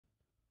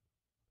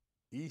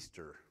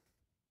Easter.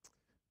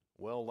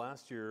 Well,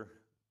 last year,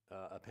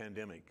 a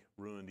pandemic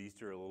ruined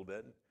Easter a little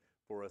bit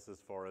for us as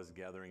far as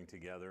gathering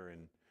together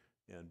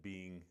and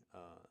being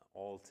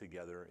all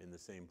together in the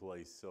same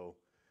place. So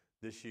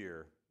this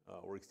year,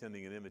 we're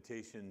extending an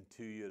invitation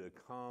to you to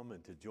come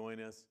and to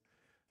join us.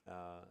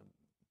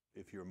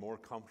 If you're more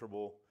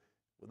comfortable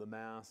with a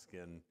mask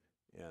and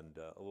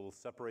a little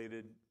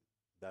separated,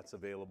 that's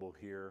available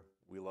here.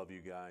 We love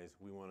you guys.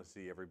 We want to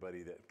see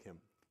everybody that can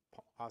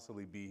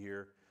possibly be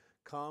here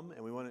come,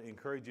 and we want to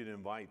encourage you to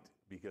invite,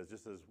 because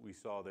just as we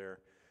saw there,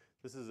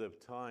 this is a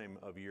time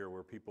of year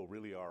where people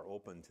really are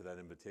open to that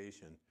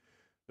invitation.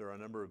 There are a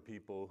number of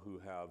people who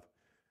have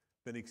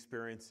been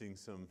experiencing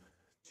some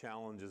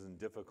challenges and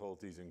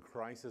difficulties and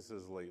crises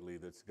lately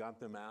that's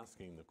got them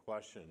asking the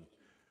question,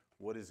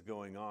 what is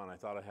going on? I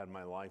thought I had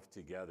my life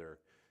together,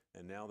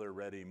 and now they're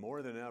ready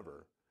more than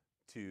ever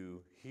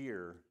to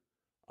hear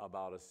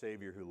about a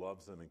Savior who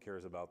loves them and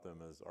cares about them,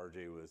 as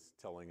RJ was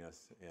telling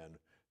us, and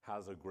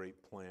has a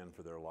great plan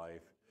for their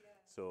life. Yeah.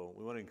 So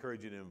we want to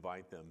encourage you to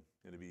invite them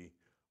and to be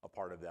a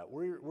part of that.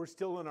 We're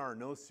still in our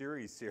No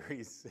Series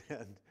series,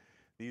 and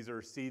these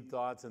are seed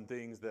thoughts and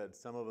things that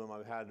some of them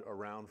I've had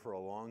around for a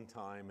long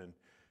time and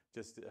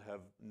just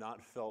have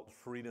not felt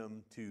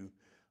freedom to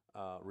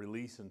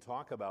release and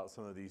talk about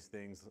some of these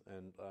things,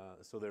 and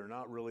so they're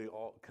not really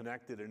all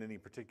connected in any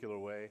particular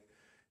way.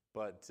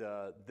 But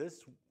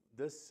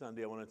this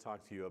Sunday I want to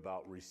talk to you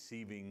about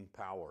receiving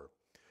power.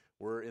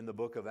 We're in the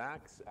book of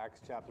Acts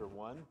chapter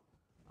 1,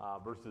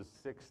 verses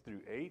 6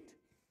 through 8.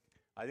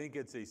 I think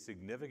it's a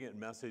significant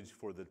message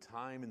for the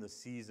time and the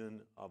season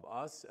of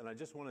us, and I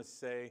just want to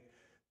say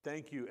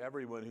thank you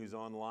everyone who's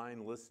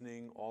online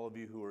listening, all of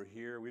you who are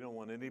here. We don't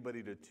want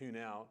anybody to tune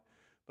out,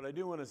 but I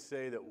do want to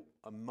say that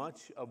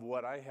much of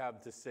what I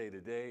have to say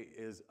today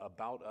is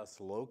about us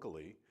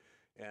locally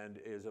and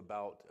is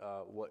about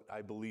what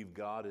I believe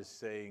God is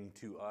saying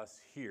to us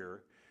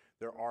here.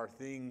 There are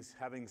things,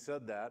 having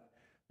said that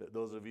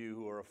those of you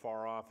who are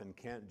afar off and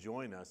can't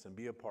join us and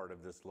be a part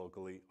of this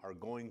locally are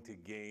going to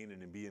gain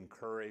and be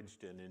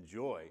encouraged and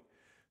enjoy.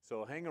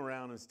 So hang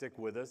around and stick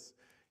with us,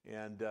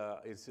 and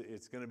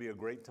it's going to be a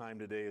great time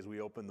today as we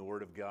open the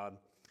Word of God.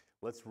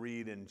 Let's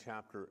read in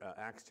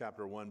Acts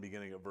chapter 1,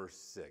 beginning at verse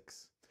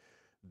 6.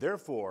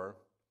 Therefore,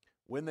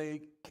 when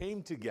they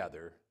came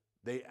together,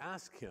 they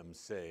asked him,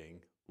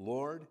 saying,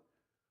 Lord,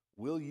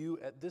 will you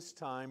at this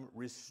time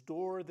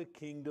restore the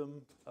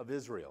kingdom of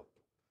Israel?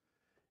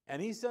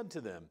 And he said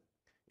to them,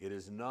 it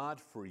is not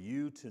for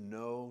you to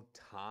know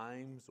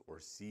times or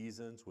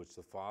seasons which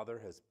the Father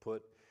has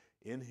put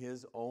in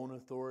his own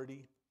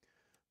authority,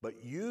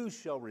 but you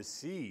shall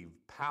receive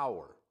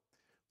power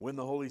when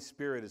the Holy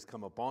Spirit has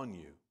come upon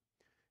you.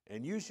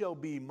 And you shall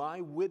be my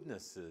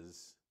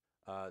witnesses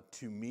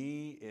to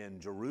me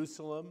in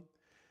Jerusalem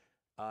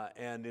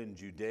and in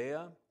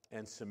Judea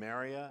and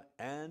Samaria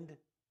and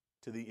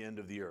to the end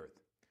of the earth.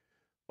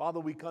 Father,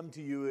 we come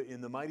to you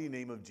in the mighty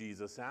name of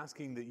Jesus,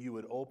 asking that you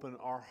would open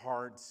our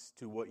hearts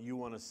to what you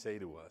want to say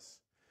to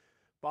us.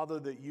 Father,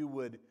 that you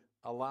would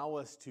allow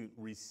us to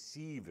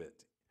receive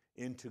it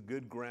into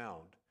good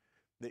ground,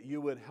 that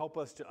you would help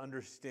us to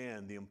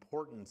understand the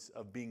importance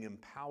of being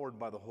empowered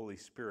by the Holy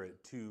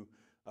Spirit to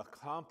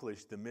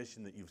accomplish the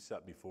mission that you've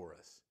set before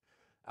us.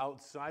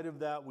 Outside of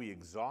that, we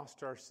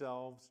exhaust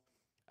ourselves.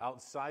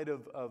 Outside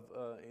of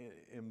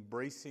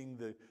embracing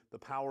the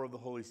power of the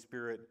Holy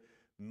Spirit,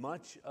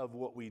 much of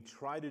what we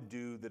try to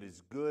do that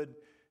is good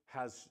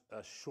has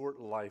a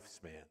short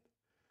lifespan.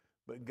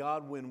 But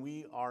God, when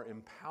we are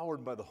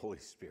empowered by the Holy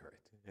Spirit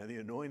and the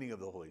anointing of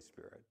the Holy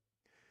Spirit,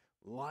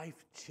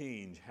 life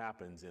change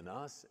happens in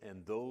us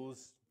and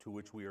those to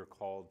which we are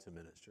called to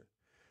minister.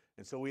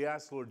 And so we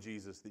ask, Lord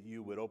Jesus, that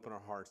you would open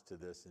our hearts to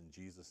this in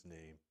Jesus'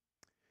 name.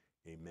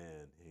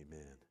 Amen.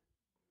 Amen.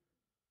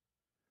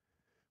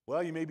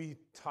 Well, you may be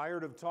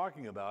tired of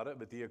talking about it,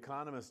 but the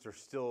economists are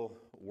still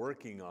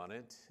working on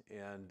it.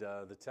 And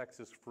the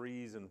Texas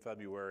freeze in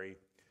February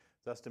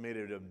is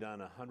estimated to have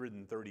done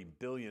 $130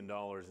 billion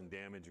in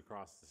damage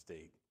across the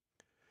state.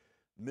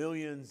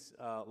 Millions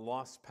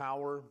lost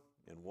power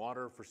and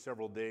water for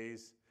several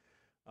days.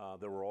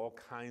 There were all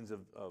kinds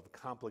of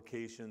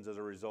complications as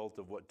a result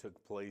of what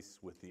took place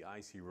with the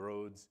icy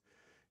roads.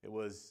 It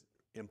was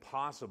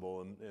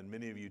impossible, and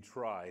many of you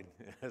tried,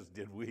 as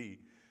did we.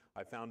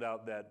 I found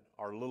out that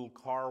our little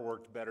car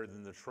worked better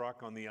than the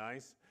truck on the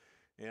ice,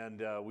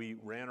 and we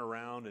ran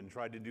around and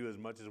tried to do as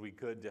much as we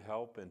could to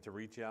help and to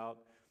reach out.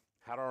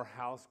 Had our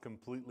house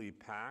completely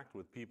packed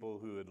with people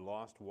who had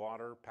lost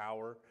water,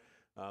 power,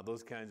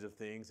 those kinds of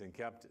things, and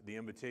kept the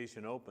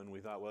invitation open.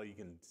 We thought, well, you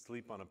can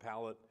sleep on a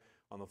pallet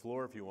on the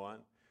floor if you want.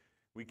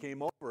 We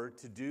came over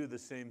to do the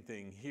same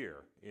thing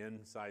here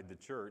inside the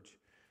church,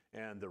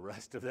 and the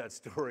rest of that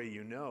story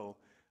you know.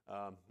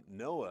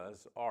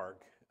 Noah's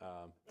Ark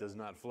does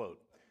not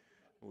float.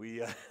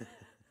 We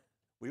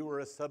were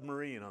a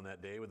submarine on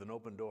that day with an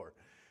open door.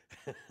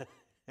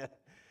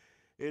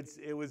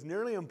 It was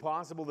nearly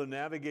impossible to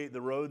navigate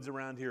the roads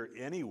around here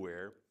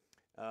anywhere,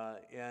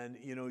 and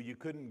you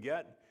couldn't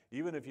get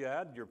even if you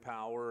had your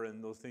power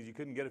and those things, you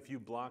couldn't get a few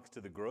blocks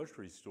to the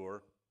grocery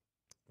store.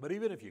 But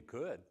even if you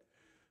could,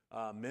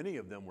 many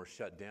of them were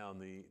shut down.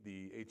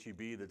 The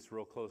HEB that's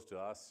real close to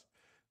us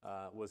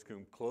was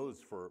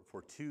closed for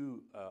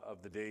 2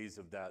 of the days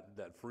of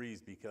that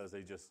freeze because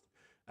they just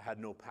had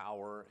no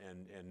power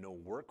and no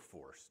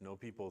workforce, no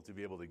people to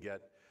be able to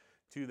get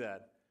to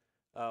that.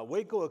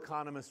 Waco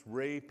economist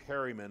Ray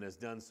Perryman has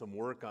done some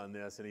work on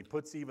this, and he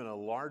puts even a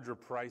larger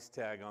price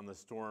tag on the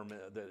storm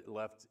that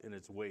left in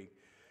its wake.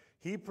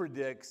 He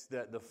predicts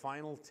that the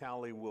final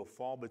tally will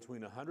fall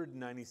between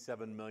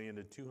 197 million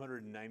to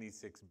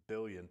 296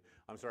 billion.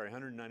 I'm sorry,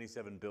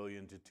 197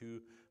 billion to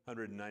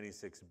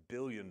 296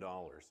 billion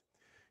dollars.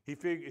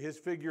 His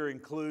figure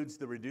includes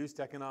the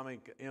reduced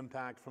economic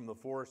impact from the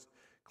forced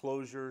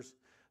closures.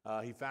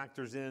 He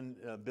factors in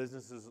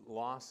businesses'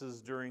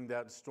 losses during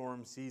that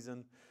storm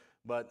season.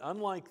 But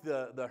unlike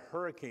the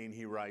hurricane,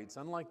 he writes,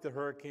 unlike the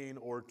hurricane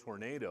or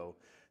tornado,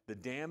 the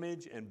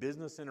damage and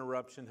business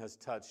interruption has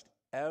touched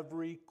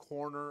every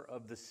corner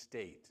of the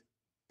state.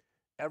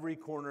 Every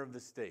corner of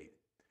the state.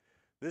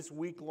 This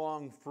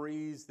week-long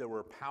freeze, there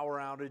were power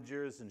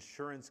outages,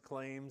 insurance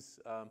claims.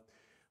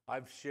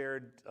 I've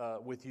shared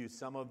with you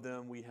some of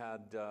them. We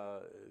had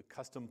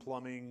custom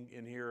plumbing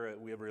in here.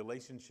 We have a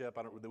relationship.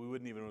 We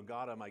wouldn't even have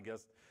got them, I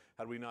guess,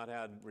 had we not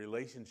had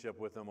relationship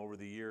with them over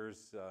the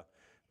years.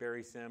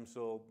 Barry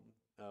Samsel,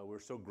 we're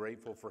so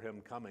grateful for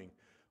him coming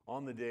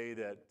on the day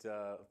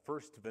that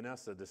first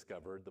Vanessa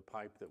discovered the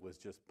pipe that was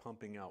just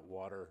pumping out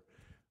water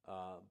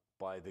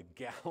by the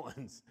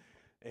gallons.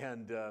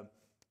 And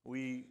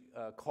we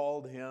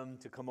called him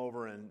to come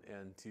over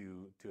and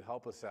to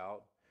help us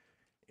out.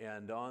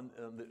 And on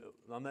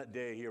that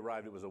day he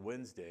arrived, it was a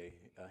Wednesday,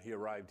 he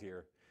arrived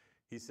here.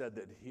 He said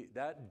that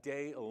that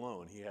day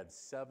alone he had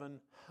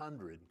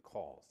 700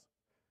 calls.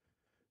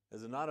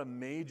 It's not a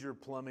major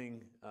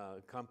plumbing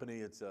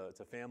company. It's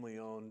a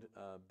family-owned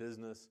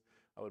business.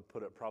 I would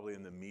put it probably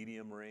in the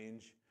medium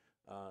range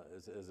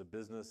as a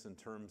business in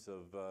terms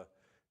of,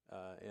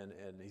 and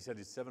he said he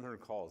had 700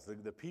 calls.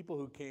 The people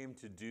who came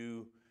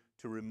to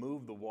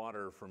remove the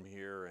water from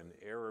here and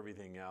air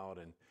everything out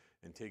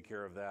and take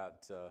care of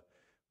that,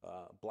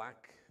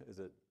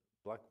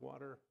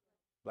 Blackwater?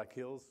 Black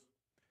Hills?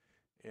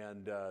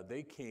 And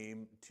they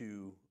came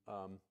to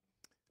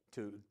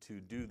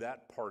do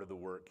that part of the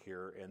work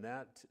here, and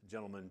that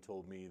gentleman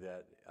told me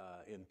that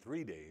in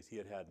 3 days he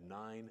had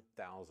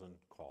 9,000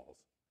 calls.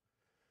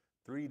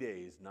 3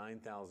 days,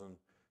 9,000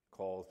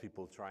 calls,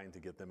 people trying to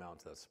get them out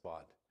to that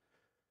spot.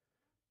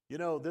 You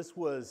know, this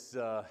was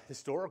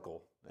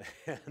historical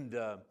and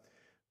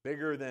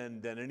bigger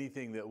than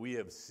anything that we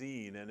have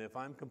seen, and if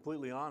I'm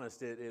completely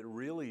honest, it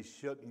really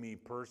shook me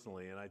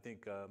personally, and I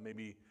think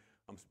maybe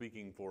I'm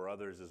speaking for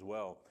others as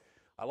well.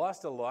 I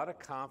lost a lot of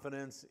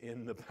confidence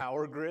in the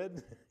power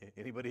grid.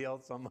 Anybody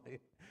else on my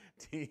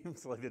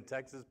teams, like the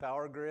Texas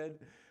power grid?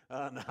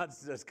 Not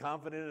as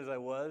confident as I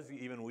was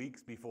even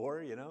weeks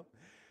before, you know.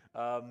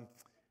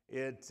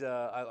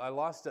 I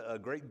lost a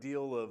great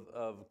deal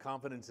of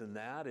confidence in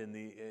that, in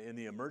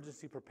the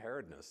emergency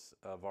preparedness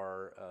of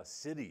our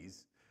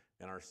cities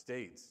and our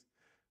states.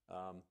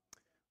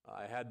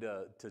 I had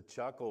to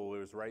chuckle. I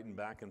was writing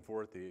back and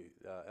forth. The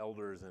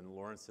elders and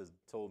Lawrence has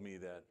told me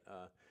that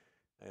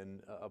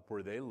and up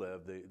where they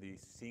live, the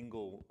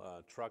single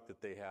truck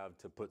that they have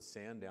to put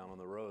sand down on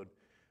the road,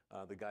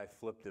 the guy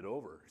flipped it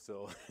over.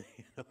 So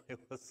it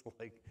was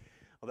like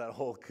that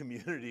whole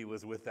community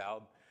was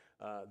without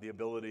the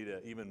ability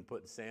to even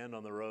put sand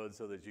on the road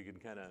so that you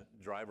could kind of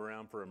drive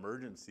around for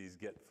emergencies,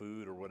 get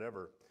food or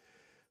whatever.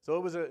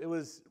 So it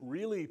was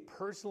really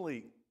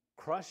personally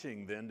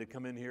crushing then to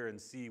come in here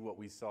and see what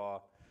we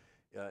saw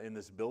in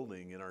this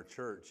building in our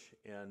church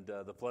and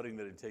the flooding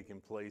that had taken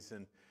place.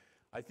 And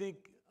I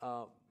think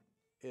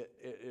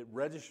it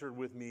registered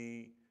with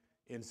me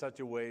in such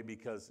a way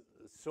because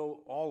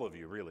all of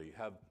you really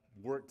have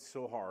worked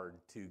so hard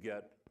to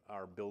get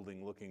our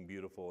building looking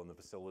beautiful and the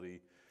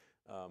facility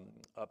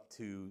up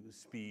to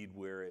speed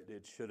where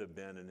it should have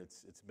been. And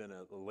it's been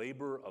a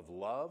labor of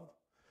love,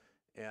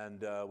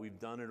 and we've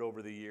done it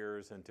over the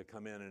years. And to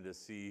come in and to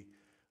see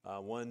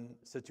one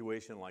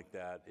situation like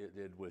that,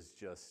 it was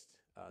just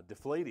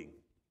deflating.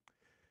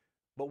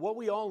 But what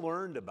we all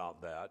learned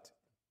about that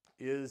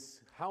is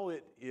how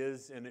it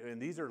is,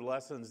 and these are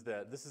lessons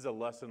this is a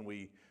lesson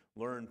we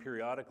learn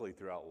periodically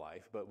throughout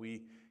life, but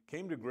we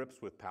came to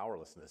grips with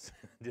powerlessness,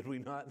 did we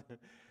not?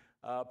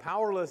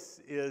 Powerless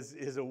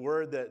is a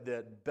word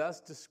that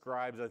best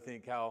describes, I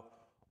think, how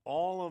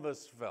all of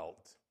us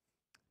felt.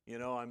 You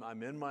know,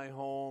 I'm in my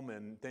home,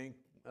 and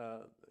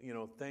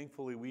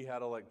thankfully we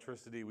had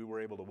electricity. We were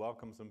able to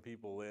welcome some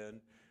people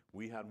in.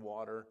 We had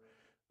water,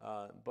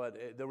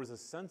 but there was a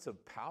sense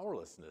of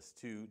powerlessness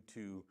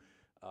to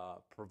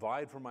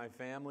provide for my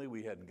family.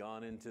 We had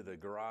gone into the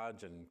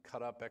garage and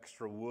cut up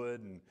extra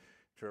wood and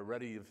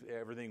ready if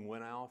everything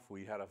went off.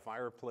 We had a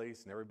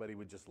fireplace and everybody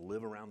would just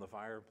live around the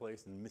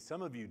fireplace. And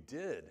some of you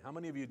did. How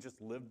many of you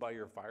just lived by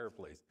your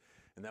fireplace?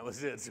 And that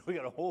was it. So we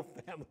got a whole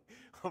family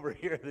over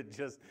here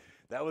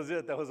that was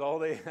it. That was all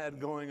they had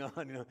going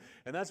on.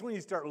 And that's when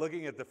you start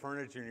looking at the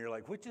furniture and you're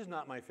like, which is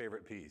not my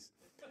favorite piece?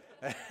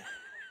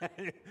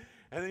 And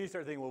then you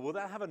start thinking, well, will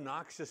that have a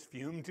noxious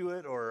fume to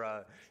it?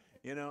 Or,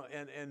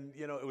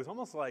 it was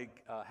almost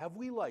like, have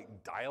we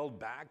dialed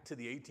back to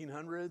the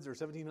 1800s or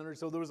 1700s?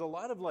 So there was a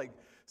lot of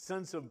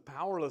sense of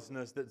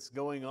powerlessness that's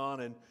going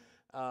on. And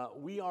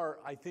we are,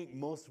 I think,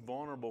 most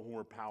vulnerable when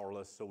we're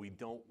powerless, so we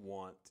don't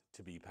want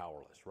to be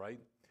powerless, right?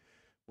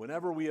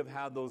 Whenever we have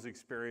had those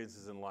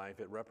experiences in life,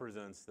 it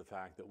represents the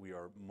fact that we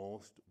are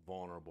most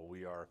vulnerable.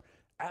 We are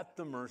at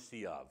the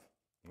mercy of,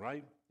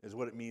 right? Is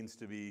what it means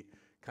to be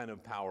kind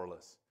of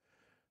powerless.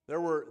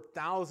 There were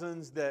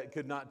thousands that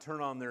could not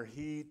turn on their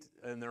heat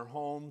in their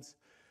homes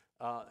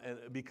and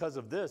because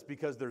of this,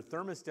 because their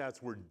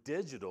thermostats were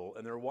digital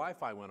and their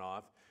Wi-Fi went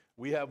off.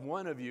 We have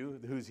one of you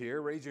who's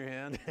here, raise your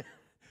hand,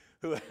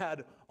 who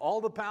had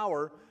all the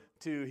power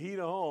to heat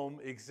a home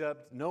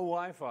except no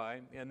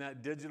Wi-Fi, and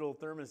that digital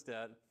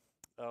thermostat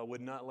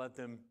would not let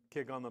them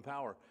kick on the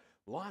power.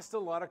 Lost a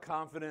lot of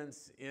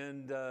confidence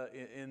in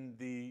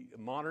the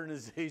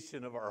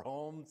modernization of our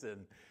homes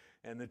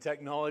and the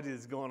technology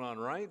that's going on,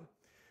 right?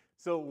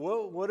 So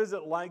what is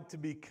it like to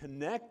be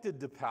connected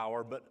to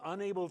power but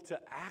unable to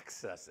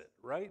access it,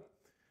 right?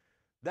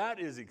 That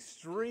is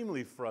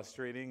extremely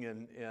frustrating,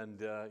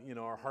 and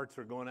our hearts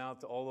are going out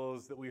to all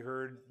those that we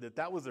heard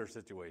that was their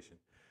situation.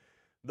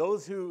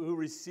 Those who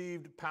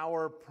received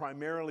power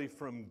primarily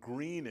from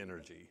green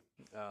energy,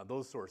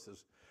 those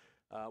sources,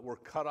 were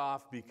cut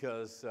off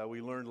because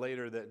we learned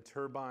later that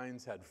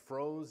turbines had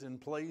froze in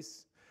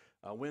place,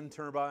 wind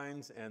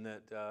turbines, and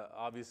that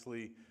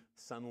obviously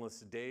sunless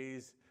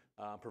days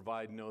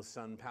provide no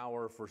sun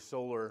power for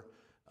solar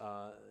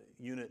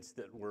units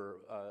that were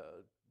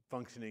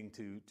functioning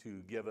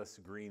to give us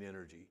green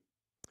energy.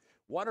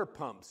 Water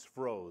pumps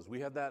froze. We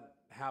had that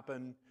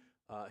happen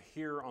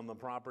here on the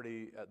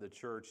property at the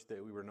church,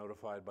 that we were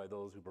notified by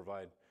those who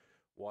provide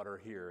water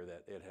here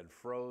that it had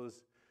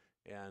froze.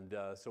 And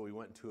so we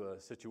went to a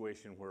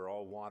situation where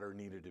all water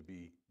needed to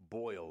be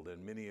boiled.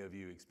 And many of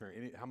you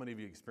how many of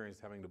you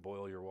experienced having to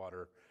boil your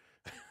water?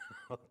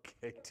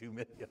 Okay, too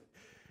many.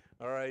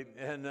 All right.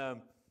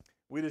 And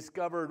we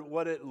discovered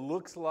what it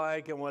looks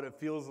like and what it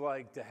feels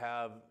like to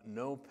have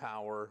no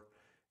power,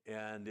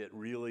 and it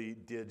really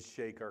did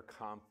shake our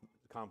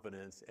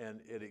confidence, and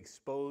it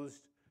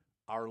exposed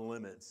our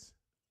limits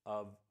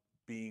of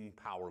being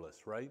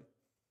powerless, right?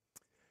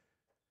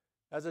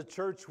 As a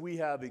church, we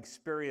have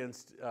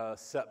experienced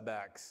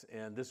setbacks,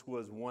 and this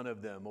was one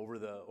of them over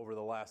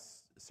the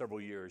last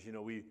several years.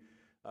 We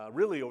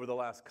really over the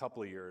last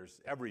couple of years,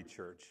 every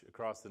church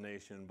across the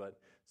nation, but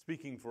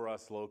speaking for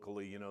us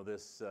locally,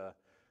 this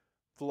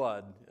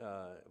flood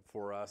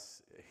for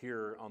us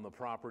here on the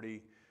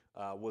property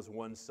was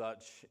one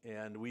such,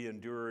 and we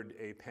endured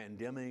a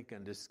pandemic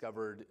and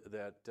discovered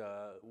that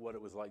what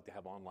it was like to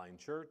have online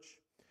church.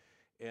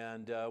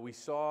 And we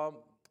saw,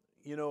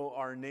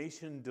 our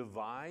nation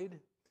divide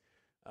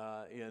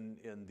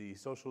in the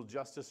social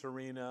justice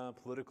arena,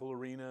 political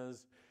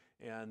arenas,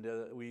 and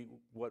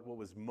what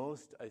was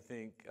most, I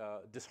think,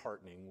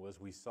 disheartening was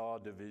we saw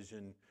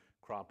division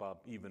crop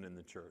up even in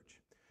the church.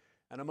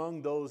 And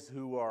among those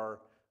who are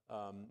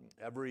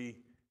every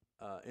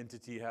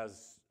entity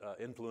has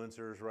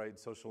influencers, right?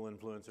 Social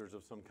influencers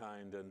of some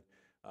kind. And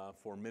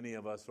for many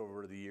of us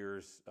over the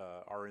years,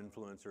 our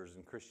influencers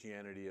in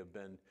Christianity have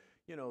been,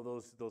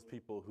 those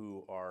people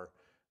who are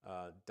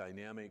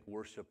dynamic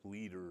worship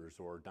leaders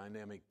or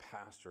dynamic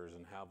pastors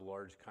and have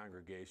large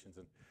congregations.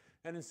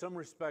 And in some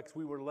respects,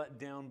 we were let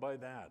down by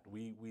that.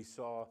 We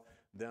saw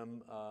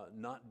them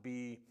not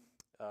be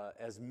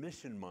as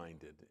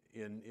mission-minded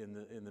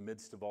in the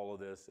midst of all of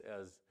this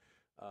as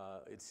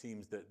it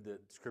seems that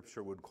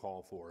Scripture would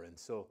call for. And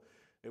so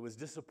it was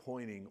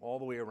disappointing all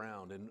the way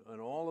around.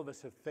 And all of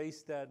us have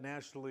faced that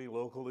nationally,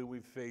 locally.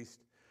 We've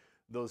faced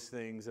those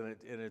things. And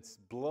it's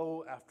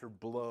blow after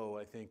blow,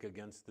 I think,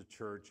 against the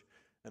church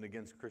and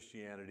against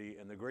Christianity.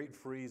 And the Great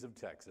Freeze of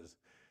Texas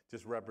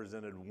just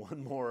represented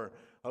one more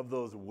of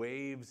those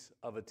waves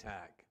of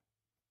attack.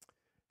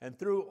 And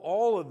through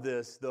all of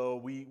this, though,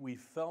 we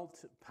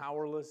felt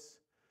powerless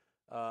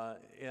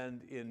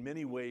and in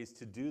many ways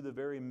to do the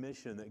very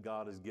mission that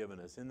God has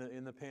given us.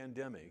 In the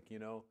pandemic,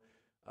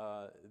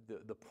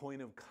 the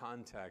point of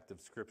contact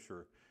of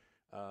Scripture,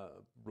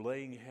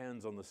 laying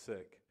hands on the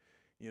sick,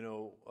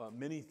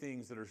 many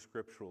things that are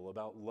scriptural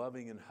about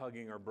loving and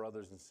hugging our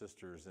brothers and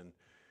sisters,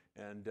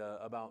 and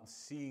about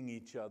seeing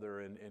each other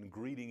and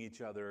greeting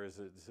each other as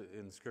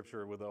in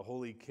Scripture with a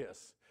holy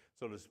kiss,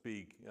 so to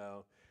speak.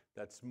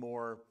 That's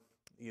more,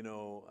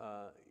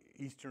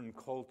 Eastern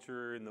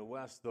culture. In the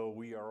West, though,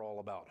 we are all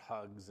about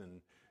hugs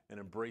and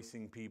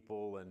embracing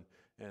people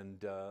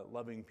and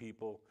loving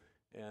people.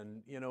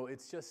 And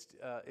it's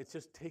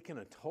just taken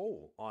a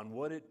toll on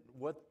what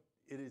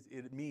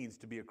it means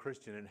to be a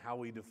Christian and how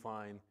we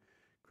define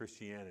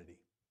Christianity.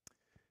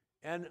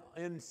 And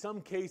in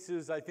some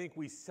cases, I think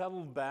we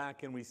settled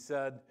back and we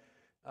said,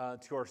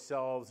 to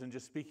ourselves and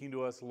just speaking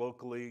to us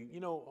locally,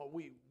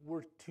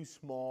 we're too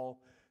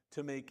small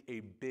to make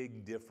a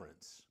big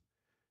difference.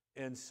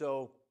 And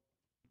so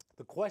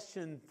the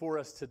question for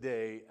us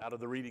today out of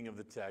the reading of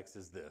the text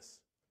is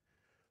this: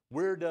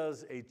 where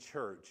does a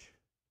church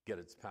get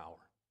its power?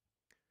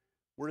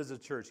 Where does a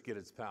church get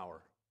its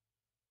power?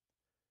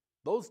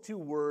 Those two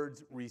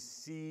words,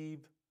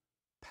 receive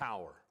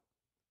power,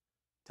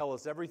 tell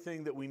us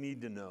everything that we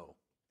need to know.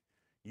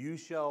 You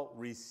shall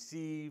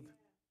receive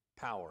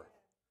power.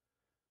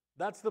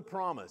 That's the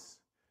promise.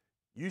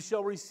 You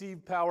shall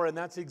receive power, and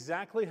that's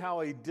exactly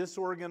how a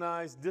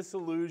disorganized,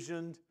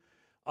 disillusioned,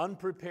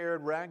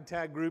 unprepared,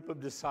 ragtag group of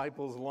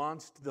disciples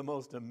launched the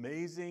most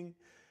amazing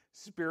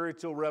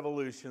spiritual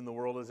revolution the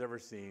world has ever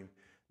seen.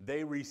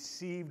 They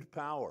received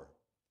power.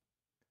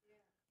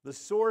 The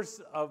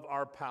source of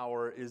our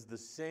power is the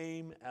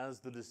same as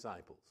the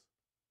disciples,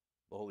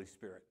 the Holy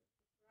Spirit.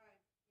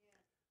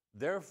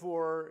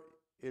 Therefore,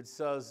 it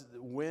says,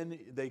 when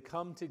they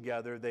come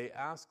together, they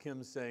ask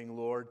him, saying,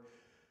 Lord,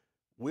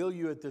 will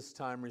you at this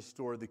time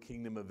restore the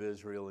kingdom of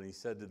Israel? And he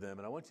said to them,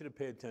 and I want you to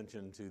pay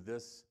attention to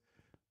this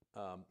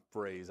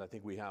phrase. I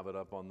think we have it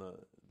up on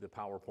the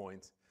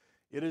PowerPoints.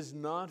 It is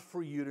not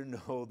for you to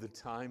know the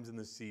times and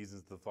the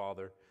seasons the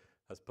Father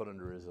has put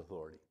under his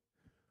authority.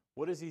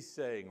 What is he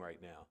saying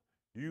right now?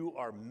 You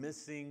are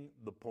missing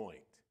the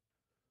point.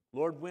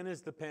 Lord, when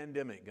is the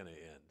pandemic going to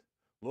end?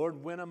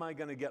 Lord, when am I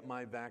going to get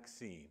my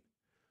vaccine?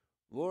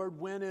 Lord,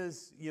 when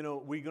are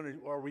we going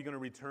to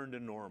return to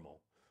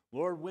normal?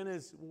 Lord,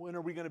 when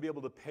are we going to be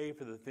able to pay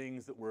for the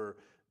things that were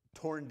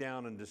torn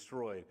down and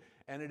destroyed?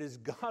 And it is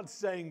God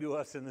saying to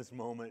us in this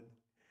moment,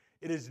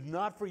 it is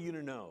not for you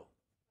to know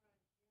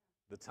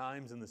the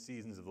times and the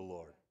seasons of the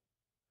Lord.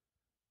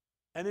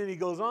 And then he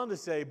goes on to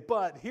say,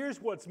 but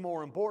here's what's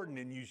more important,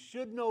 and you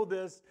should know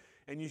this,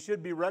 and you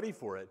should be ready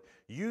for it.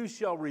 You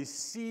shall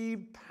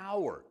receive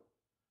power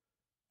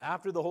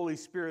after the Holy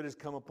Spirit has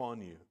come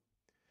upon you,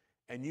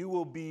 and you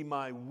will be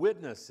my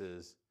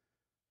witnesses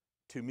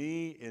to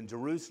me in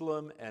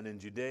Jerusalem and in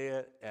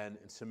Judea and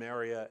in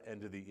Samaria and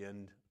to the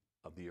end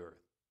of the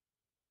earth.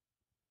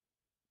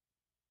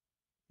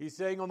 He's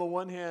saying, on the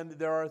one hand,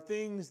 there are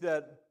things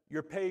that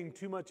you're paying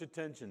too much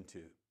attention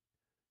to.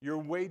 You're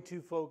way too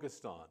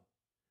focused on.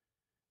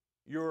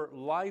 Your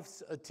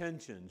life's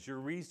attentions, your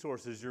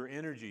resources, your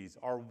energies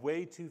are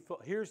way too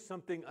Here's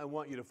something I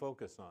want you to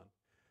focus on.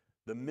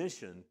 The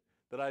mission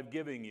that I've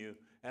given you,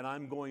 and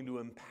I'm going to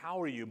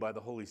empower you by the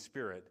Holy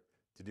Spirit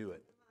to do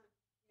it.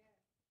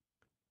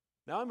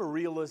 Now, I'm a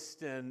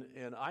realist, and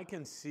I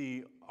can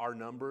see our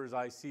numbers.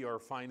 I see our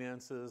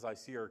finances. I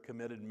see our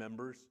committed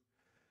members.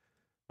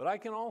 But I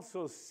can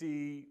also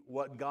see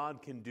what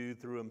God can do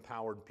through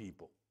empowered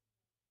people.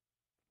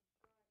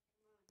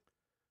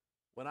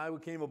 When I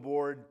came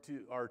aboard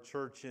to our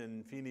church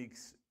in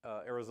Phoenix,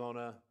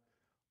 Arizona,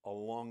 a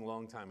long,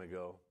 long time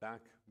ago,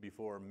 back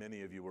before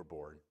many of you were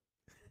born,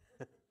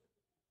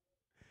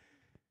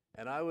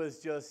 and I was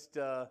just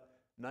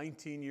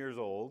 19 years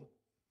old,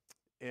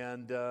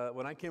 and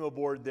when I came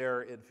aboard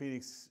there at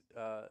Phoenix,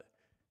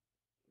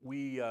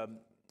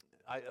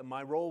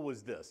 my role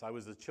was this. I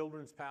was the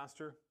children's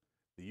pastor,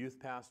 the youth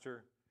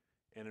pastor,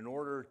 and in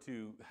order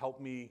to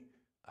help me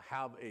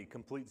have a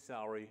complete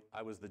salary,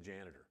 I was the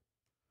janitor.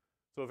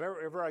 So if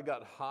ever I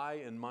got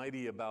high and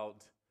mighty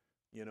about,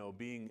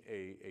 being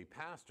a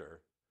pastor,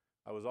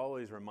 I was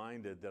always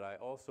reminded that I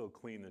also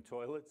clean the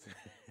toilets,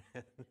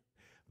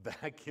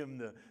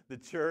 vacuum the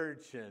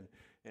church,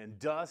 and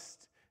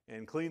dust,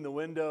 and clean the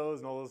windows,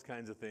 and all those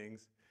kinds of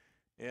things.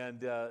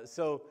 And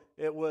so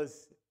it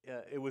was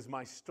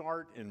my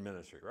start in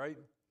ministry, right?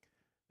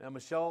 Now,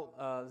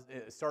 Michelle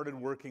started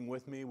working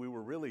with me. We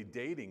were really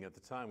dating at the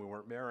time. We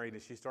weren't married,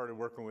 and she started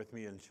working with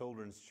me in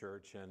children's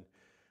church, and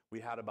we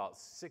had about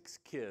 6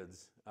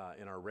 kids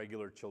in our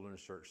regular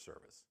children's church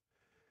service.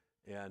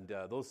 And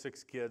those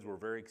 6 kids were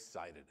very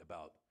excited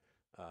about,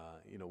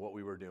 what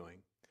we were doing.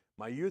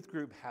 My youth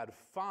group had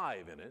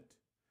 5 in it,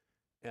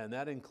 and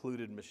that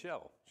included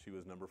Michelle. She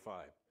was number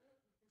 5.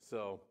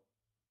 So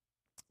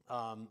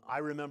I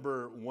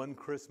remember one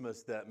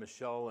Christmas that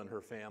Michelle and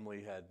her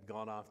family had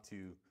gone off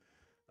to,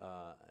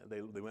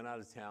 they went out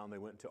of town. They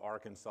went to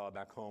Arkansas,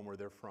 back home where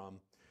they're from.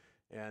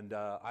 And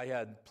I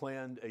had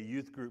planned a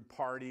youth group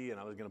party, and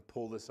I was going to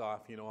pull this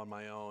off, on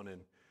my own.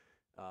 And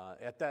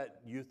at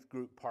that youth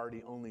group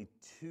party, only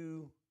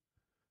 2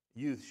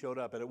 youth showed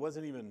up. And it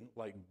wasn't even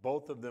like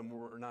both of them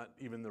were not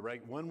even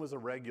one was a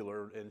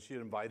regular, and she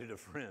had invited a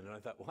friend. And I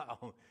thought,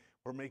 wow,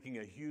 we're making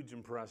a huge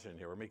impression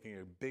here. We're making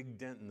a big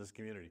dent in this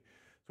community.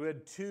 So we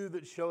had 2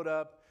 that showed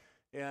up,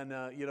 and,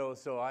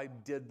 so I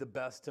did the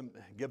best to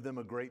give them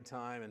a great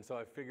time. And so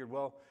I figured,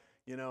 well,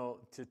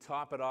 to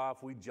top it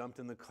off, we jumped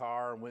in the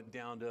car and went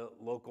down to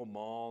local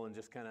mall and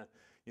just kind of,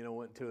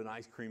 went to an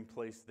ice cream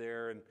place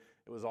there, and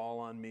it was all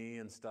on me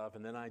and stuff.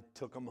 And then I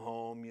took them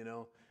home,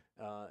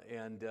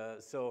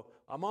 so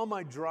I'm on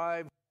my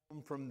drive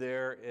home from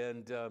there,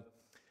 and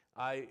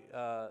I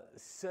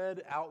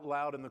said out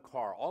loud in the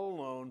car, all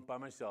alone by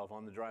myself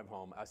on the drive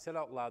home, I said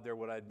out loud there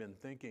what I'd been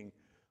thinking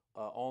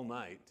all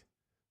night.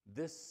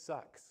 this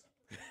sucks.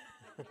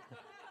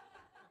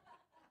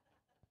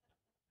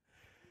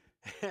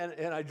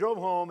 and I drove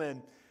home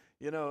and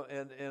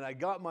I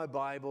got my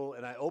Bible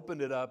and I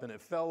opened it up and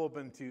it fell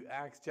open to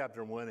Acts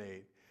chapter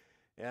 1:8.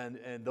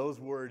 And those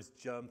words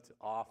jumped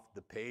off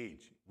the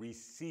page.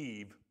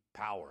 Receive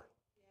power.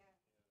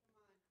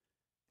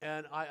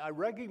 And I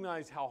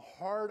recognized how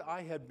hard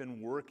I had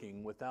been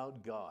working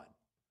without God.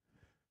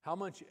 How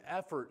much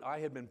effort I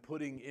had been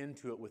putting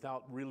into it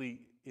without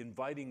really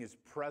inviting His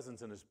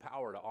presence and His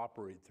power to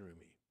operate through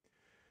me.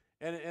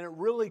 And it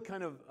really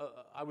kind of,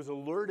 I was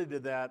alerted to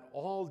that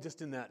all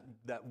just in that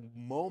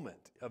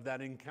moment of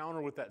that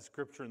encounter with that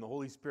scripture and the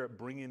Holy Spirit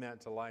bringing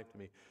that to life to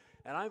me.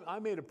 And I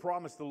made a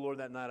promise to the Lord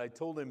that night. I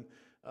told Him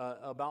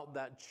about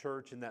that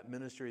church and that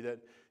ministry that,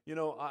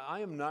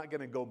 I am not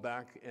going to go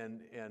back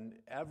and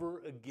ever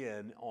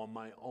again on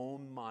my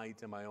own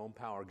might and my own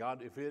power.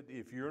 God,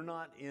 if you're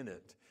not in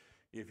it,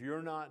 if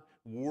you're not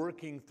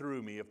working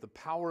through me, if the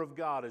power of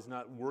God is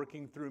not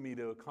working through me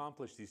to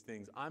accomplish these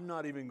things, I'm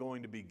not even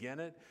going to begin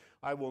it.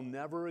 I will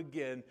never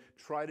again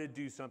try to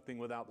do something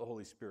without the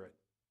Holy Spirit.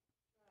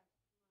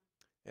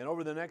 And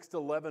over the next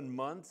 11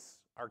 months,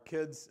 our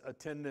kids'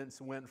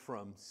 attendance went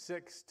from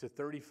 6 to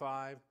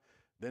 35,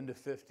 then to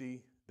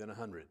 50, then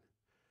 100.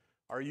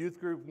 Our youth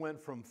group went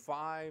from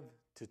 5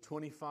 to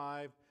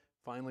 25,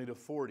 finally to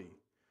 40.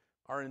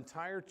 Our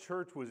entire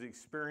church was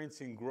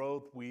experiencing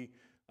growth. We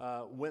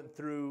went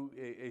through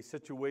a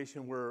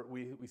situation where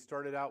we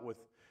started out with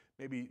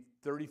maybe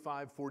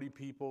 35, 40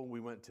 people. We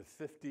went to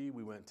 50,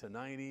 we went to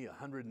 90,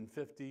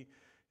 150.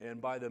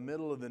 And by the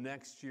middle of the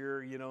next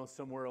year,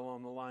 somewhere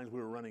along the lines, we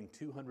were running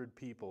 200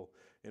 people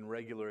in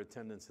regular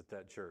attendance at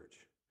that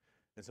church.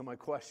 And so my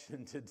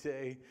question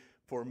today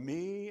for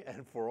me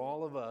and for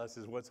all of us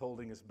is, what's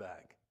holding us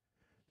back?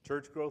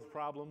 Church growth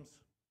problems?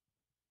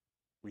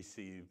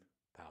 Receive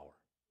power.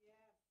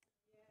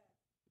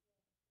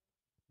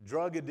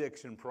 Drug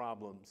addiction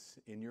problems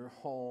in your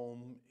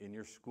home, in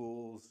your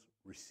schools?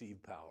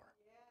 Receive power.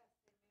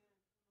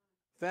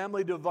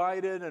 Family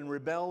divided and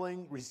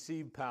rebelling?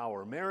 Receive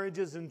power.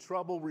 Marriages in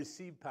trouble?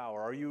 Receive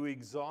power. Are you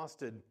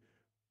exhausted?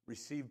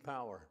 Receive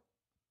power.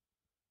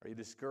 Are you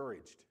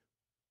discouraged?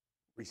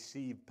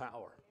 Receive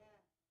power.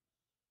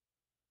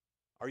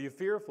 Are you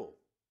fearful?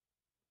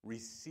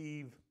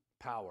 Receive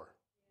power.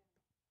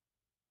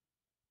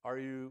 Are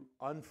you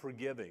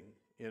unforgiving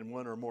in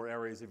one or more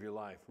areas of your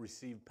life?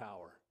 Receive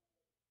power.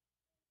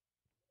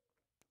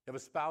 You have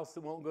a spouse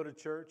that won't go to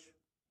church?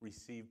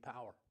 Receive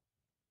power.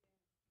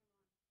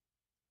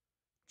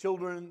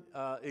 Children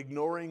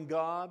ignoring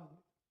God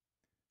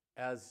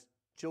as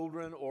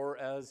children or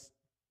as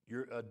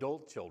your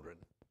adult children?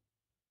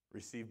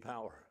 Receive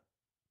power.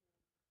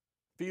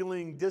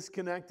 Feeling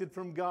disconnected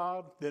from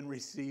God? Then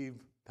receive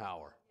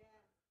power.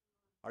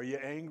 Are you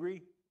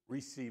angry?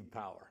 Receive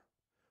power.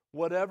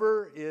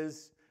 Whatever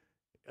is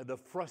the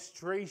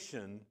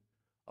frustration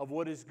of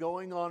what is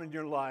going on in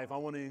your life, I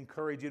want to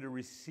encourage you to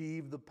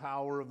receive the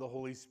power of the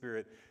Holy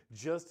Spirit,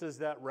 just as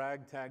that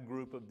ragtag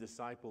group of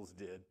disciples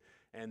did,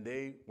 and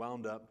they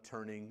wound up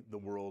turning the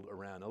world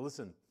around. Now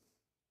listen,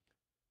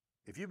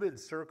 if you've been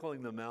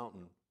circling the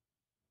mountain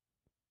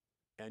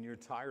and you're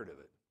tired of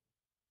it,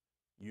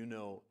 you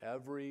know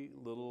every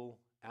little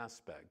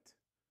aspect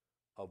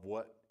of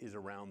what is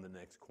around the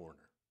next corner.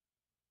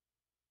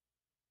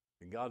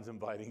 And God's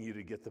inviting you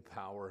to get the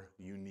power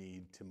you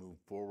need to move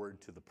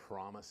forward to the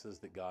promises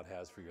that God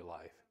has for your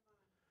life.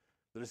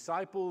 The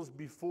disciples,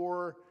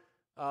 before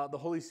the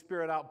Holy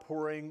Spirit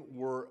outpouring,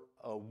 were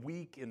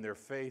weak in their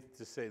faith,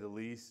 to say the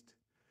least.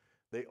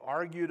 They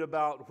argued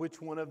about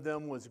which one of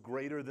them was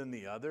greater than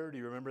the other. Do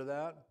you remember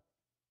that?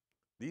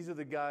 These are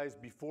the guys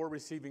before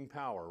receiving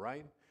power,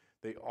 right?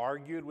 They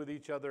argued with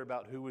each other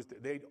about who was the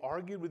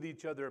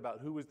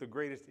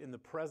greatest in the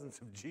presence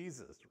of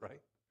Jesus,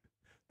 right?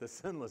 The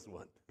sinless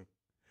one.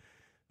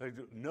 Like,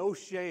 no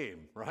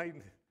shame, right?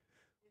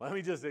 Let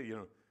me just say,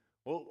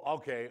 well,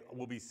 okay,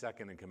 we'll be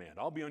second in command.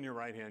 I'll be on your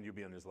right hand, you'll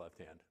be on his left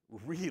hand.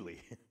 Really?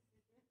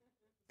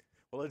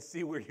 Well, let's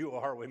see where you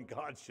are when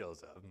God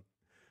shows up.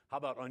 How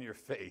about on your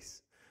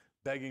face,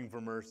 begging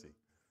for mercy?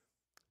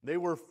 They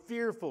were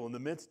fearful in the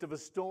midst of a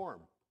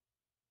storm.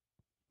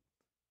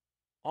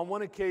 On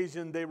one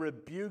occasion, they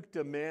rebuked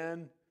a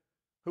man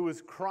who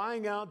was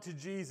crying out to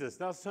Jesus,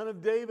 "Thou Son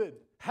of David,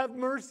 have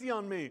mercy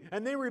on me."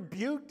 And they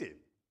rebuked him,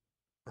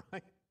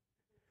 right?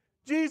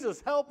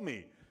 "Jesus, help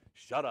me."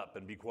 "Shut up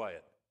and be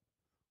quiet.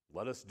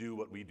 Let us do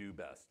what we do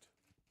best."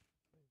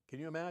 Can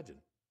you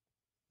imagine?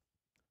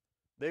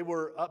 They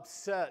were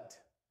upset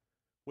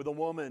with a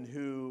woman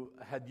who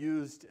had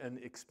used an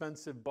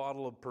expensive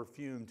bottle of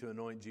perfume to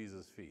anoint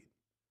Jesus' feet.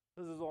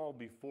 This is all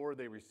before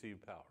they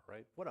received power,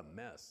 right? What a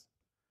mess.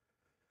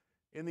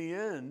 In the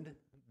end,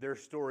 their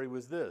story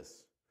was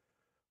this.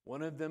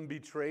 One of them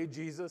betrayed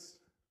Jesus.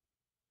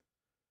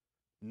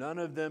 None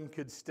of them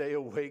could stay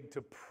awake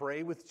to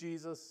pray with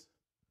Jesus.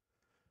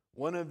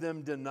 One of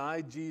them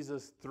denied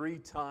Jesus 3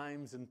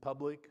 times in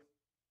public.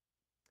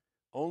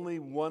 Only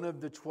one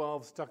of the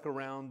 12 stuck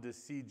around to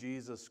see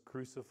Jesus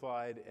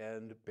crucified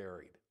and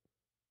buried.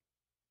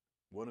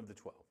 one of the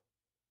 12.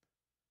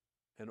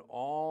 And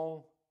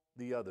all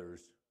the others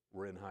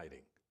were in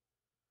hiding.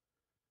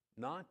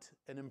 Not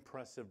an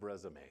impressive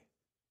resume.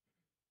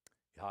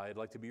 Hi, I'd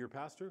like to be your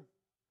pastor.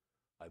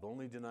 I've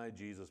only denied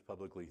Jesus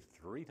publicly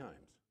 3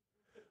 times.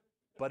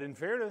 But in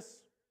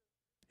fairness,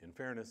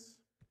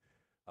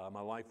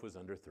 my life was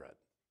under threat.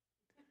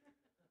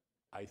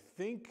 I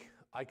think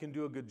I can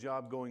do a good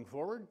job going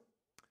forward.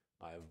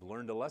 I've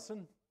learned a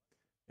lesson,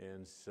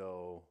 and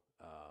so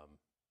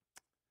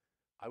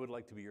I would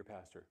like to be your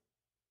pastor.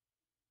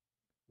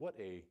 What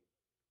a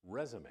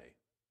resume.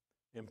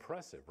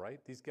 Impressive, right?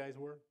 These guys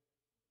were.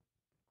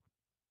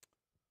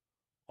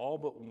 All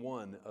but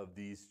one of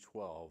these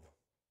 12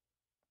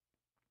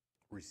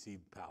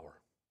 received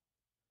power.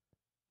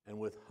 And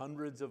with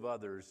hundreds of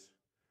others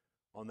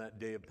on that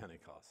day of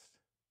Pentecost.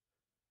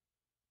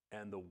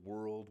 And the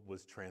world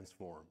was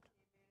transformed.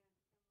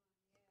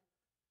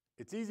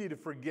 It's easy to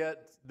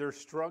forget their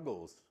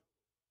struggles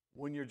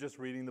when you're just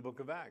reading the book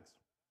of Acts.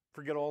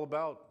 Forget all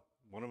about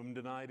one of them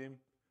denied him,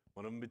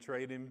 one of them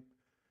betrayed him,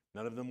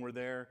 none of them were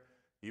there,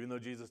 even though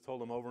Jesus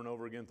told them over and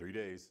over again, 3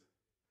 days.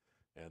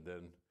 And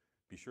then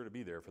be sure to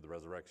be there for the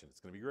resurrection. It's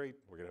going to be great.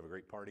 We're going to have a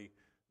great party.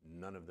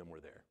 None of them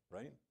were there,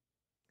 right?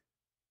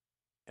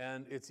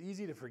 And it's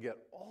easy to forget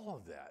all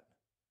of that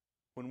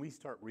when we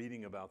start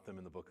reading about them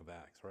in the book of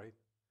Acts, right?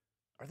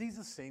 Are these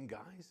the same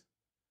guys?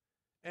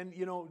 And,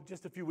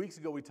 just a few weeks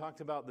ago, we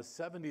talked about the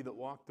 70 that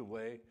walked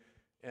away,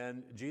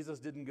 and Jesus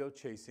didn't go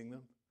chasing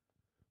them.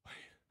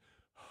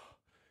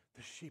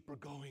 The sheep are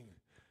going.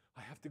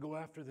 I have to go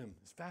after them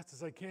as fast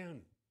as I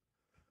can.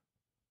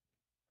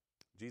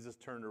 Jesus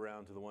turned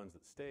around to the ones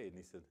that stayed, and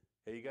he said,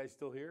 hey, you guys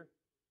still here?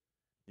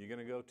 You going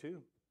to go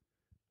too?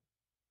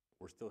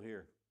 We're still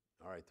here.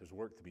 All right, there's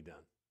work to be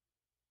done.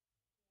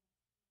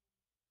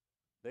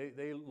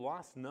 They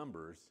lost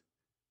numbers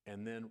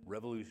and then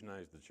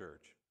revolutionized the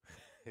church.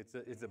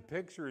 It's a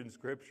picture in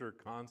Scripture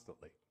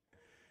constantly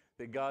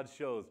that God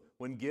shows.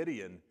 When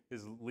Gideon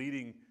is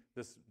leading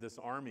this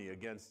army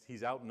against,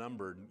 he's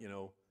outnumbered,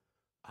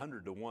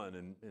 100 to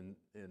 1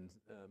 in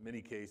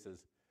many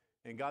cases,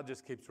 and God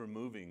just keeps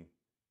removing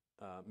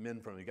men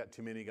from him. He got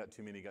too many,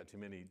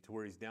 to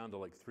where he's down to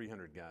like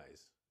 300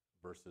 guys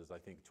versus, I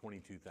think,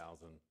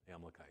 22,000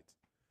 Amalekites.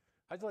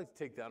 How'd you like to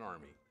take that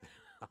army?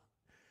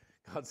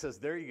 God says,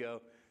 there you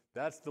go.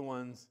 That's the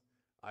ones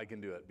I can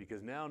do it.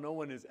 Because now no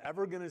one is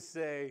ever going to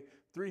say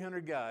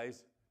 300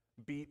 guys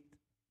beat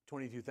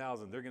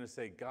 22,000. They're going to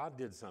say God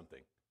did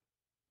something.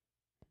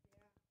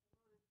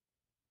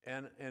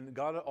 And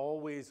God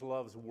always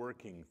loves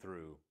working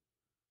through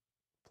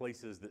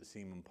places that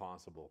seem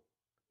impossible,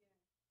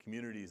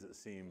 communities that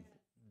seem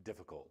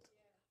difficult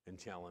and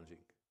challenging.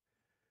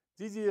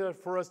 It's easier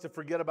for us to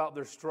forget about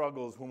their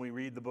struggles when we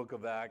read the book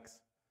of Acts.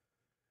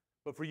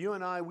 But for you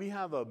and I, we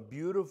have a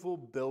beautiful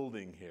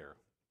building here.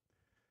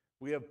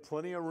 We have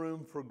plenty of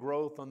room for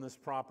growth on this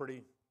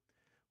property.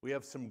 We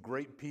have some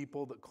great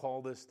people that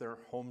call this their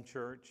home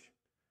church.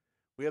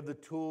 We have the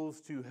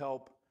tools to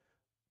help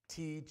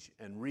teach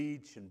and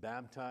reach and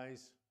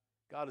baptize.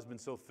 God has been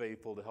so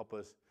faithful to help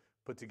us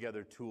put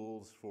together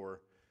tools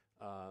for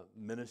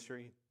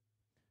ministry.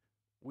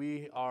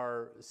 We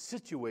are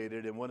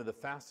situated in one of the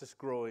fastest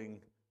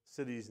growing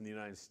cities in the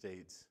United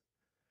States.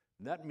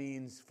 And that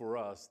means for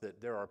us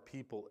that there are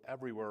people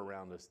everywhere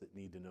around us that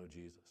need to know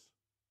Jesus.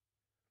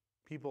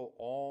 People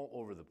all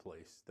over the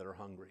place that are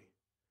hungry.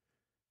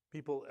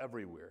 People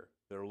everywhere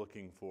that are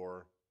looking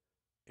for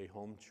a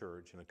home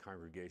church and a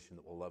congregation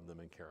that will love them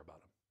and care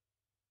about them.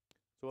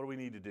 So what do we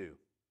need to do?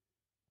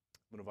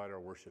 I'm going to invite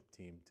our worship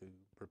team to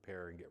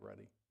prepare and get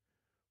ready.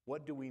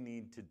 What do we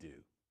need to do?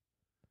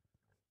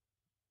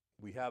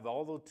 We have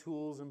all the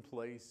tools in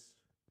place.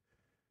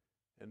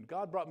 And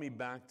God brought me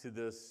back to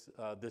this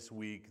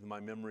week, my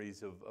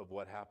memories of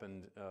what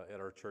happened at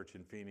our church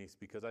in Phoenix,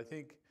 because I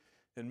think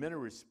in many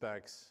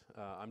respects,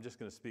 I'm just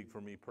going to speak for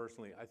me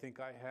personally, I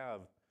think I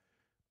have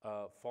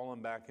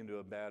fallen back into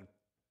a bad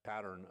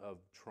pattern of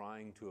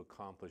trying to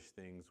accomplish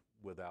things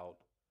without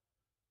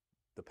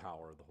the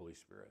power of the Holy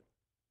Spirit.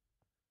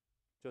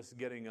 Just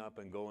getting up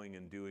and going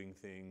and doing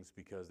things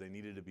because they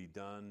needed to be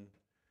done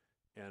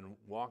and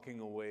walking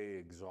away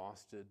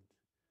exhausted,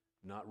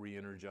 not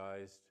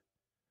re-energized,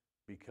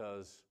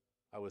 because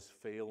I was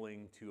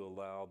failing to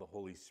allow the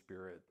Holy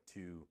Spirit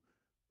to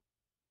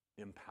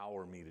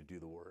empower me to do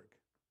the work.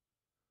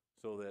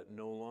 So that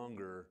no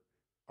longer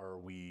are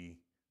we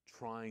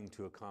trying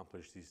to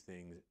accomplish these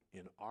things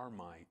in our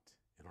might,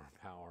 in our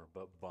power,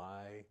 but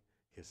by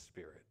His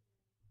Spirit.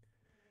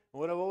 And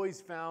what I've always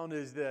found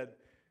is that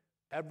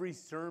every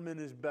sermon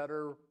is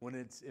better when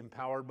it's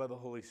empowered by the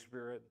Holy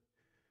Spirit.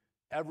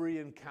 Every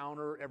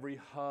encounter, every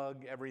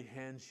hug, every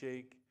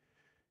handshake,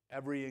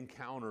 every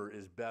encounter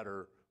is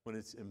better when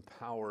it's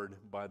empowered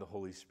by the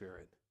Holy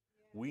Spirit.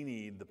 We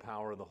need the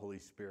power of the Holy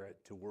Spirit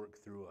to work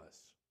through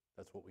us.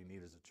 That's what we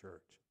need as a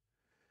church.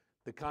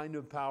 The kind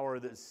of power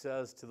that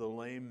says to the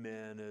lame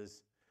men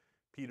as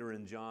Peter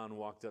and John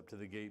walked up to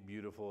the gate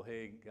beautiful,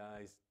 hey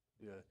guys,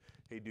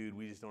 hey dude,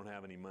 we just don't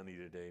have any money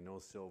today, no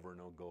silver,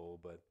 no gold,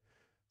 but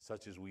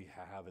such as we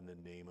have in the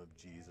name of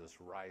Jesus.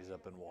 Rise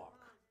up and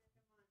walk.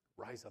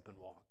 Rise up and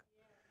walk.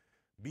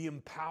 Be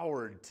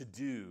empowered to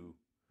do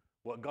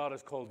what God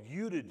has called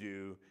you to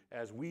do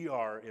as we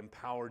are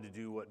empowered to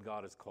do what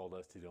God has called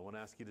us to do. I want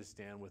to ask you to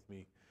stand with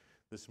me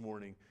this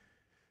morning.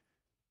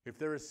 If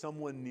there is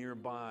someone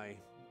nearby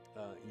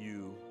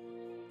you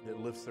that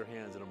lifts their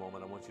hands in a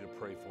moment, I want you to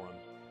pray for them.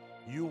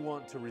 You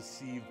want to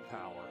receive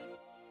power.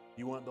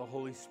 You want the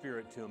Holy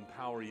Spirit to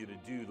empower you to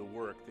do the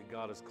work that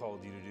God has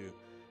called you to do.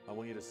 I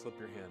want you to slip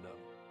your hand up.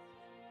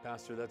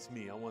 Pastor, that's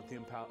me. I want the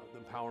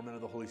empowerment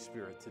of the Holy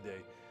Spirit today.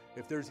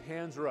 If there's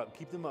hands are up,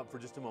 keep them up for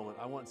just a moment.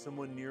 I want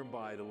someone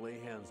nearby to lay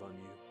hands on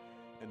you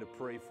and to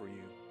pray for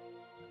you.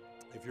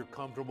 If you're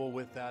comfortable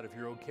with that, if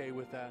you're okay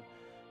with that,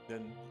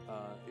 then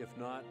if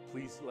not,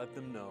 please let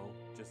them know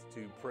just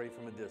to pray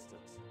from a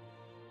distance.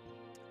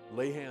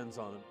 Lay hands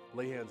on them.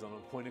 Lay hands on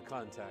them. Point of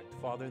contact.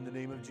 Father, in the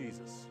name of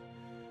Jesus,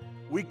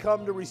 we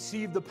come to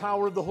receive the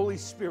power of the Holy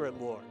Spirit,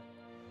 Lord.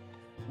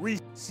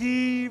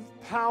 Receive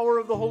power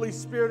of the Holy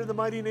Spirit in the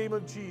mighty name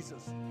of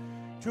Jesus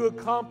to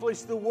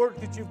accomplish the work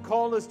that you've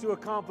called us to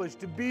accomplish,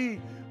 to be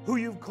who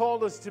you've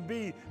called us to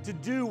be, to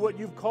do what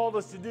you've called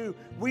us to do.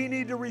 We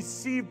need to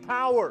receive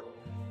power.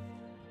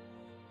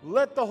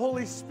 Let the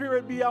Holy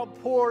Spirit be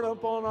outpoured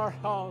upon our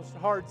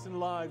hearts and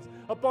lives,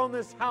 upon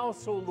this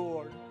house, O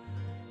Lord.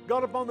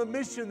 God, upon the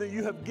mission that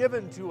you have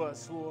given to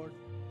us, Lord,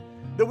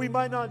 that we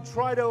might not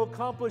try to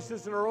accomplish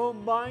this in our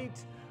own might,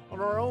 on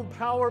our own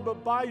power,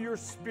 but by your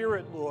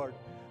Spirit, Lord.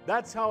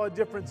 That's how a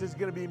difference is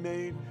going to be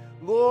made.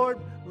 Lord,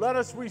 let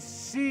us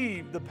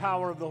receive the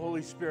power of the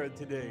Holy Spirit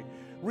today.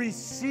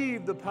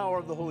 Receive the power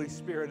of the Holy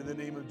Spirit in the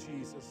name of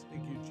Jesus.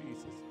 Thank you,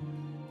 Jesus.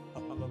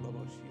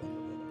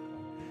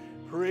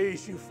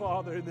 Praise you,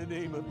 Father, in the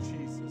name of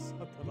Jesus.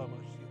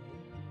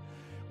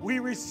 We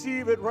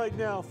receive it right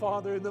now,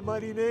 Father, in the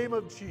mighty name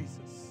of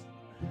Jesus.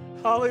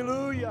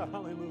 Hallelujah,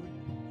 hallelujah.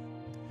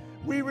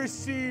 We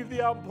receive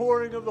the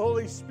outpouring of the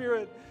Holy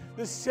Spirit,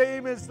 the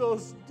same as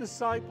those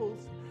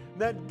disciples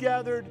that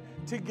gathered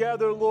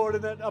together, Lord,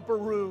 in that upper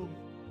room.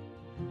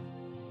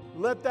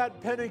 Let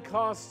that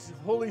Pentecost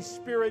Holy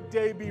Spirit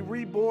day be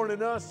reborn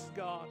in us,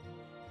 God.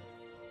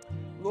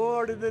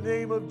 Lord, in the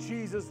name of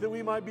Jesus, that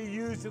we might be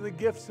used in the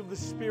gifts of the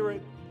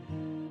Spirit,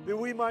 that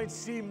we might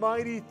see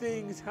mighty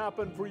things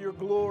happen for your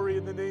glory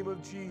in the name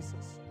of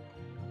Jesus.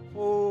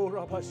 Oh,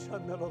 I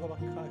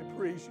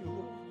praise you,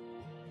 Lord.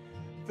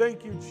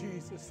 Thank you,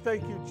 Jesus.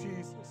 Thank you,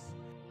 Jesus.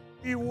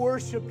 We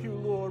worship you,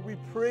 Lord. We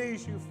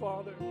praise you,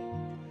 Father.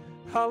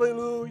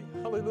 Hallelujah.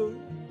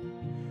 Hallelujah.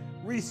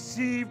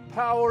 Receive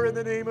power in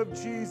the name of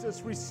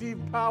Jesus. Receive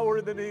power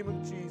in the name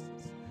of Jesus.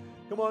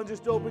 Come on,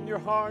 just open your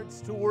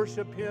hearts to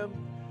worship him,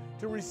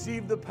 to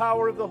receive the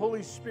power of the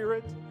Holy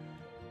Spirit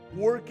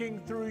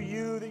working through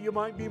you, that you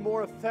might be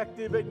more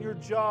effective at your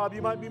job.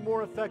 You might be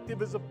more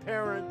effective as a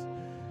parent,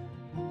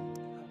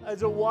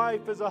 as a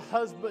wife, as a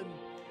husband,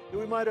 that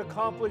we might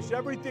accomplish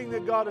everything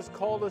that God has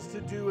called us to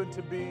do and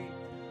to be.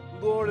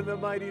 Lord, in the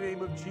mighty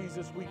name of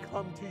Jesus, we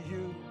come to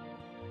you.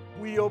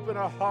 We open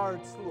our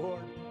hearts,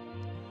 Lord.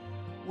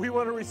 We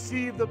want to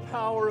receive the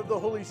power of the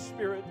Holy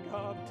Spirit,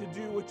 God, to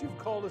do what you've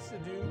called us to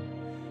do.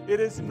 It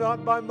is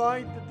not by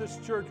might that this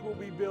church will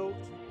be built,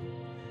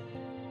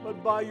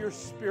 but by your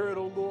Spirit,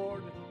 O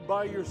Lord,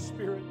 by your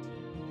Spirit.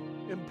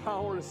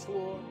 Empower us,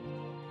 Lord.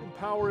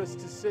 Empower us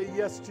to say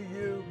yes to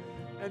you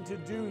and to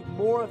do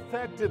more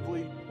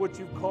effectively what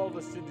you've called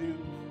us to do.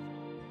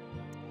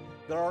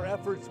 That our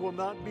efforts will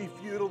not be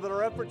futile, that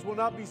our efforts will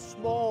not be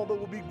small, but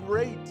will be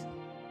great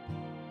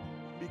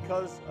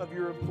because of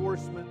your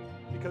enforcement,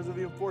 because of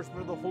the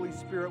enforcement of the Holy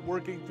Spirit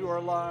working through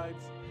our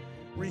lives.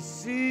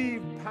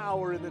 Receive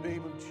power in the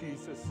name of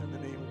Jesus, in the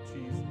name of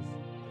Jesus.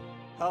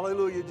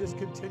 Hallelujah. Just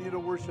continue to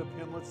worship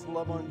him. Let's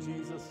love on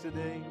Jesus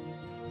today.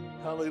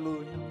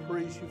 Hallelujah.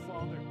 Praise you,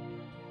 Father.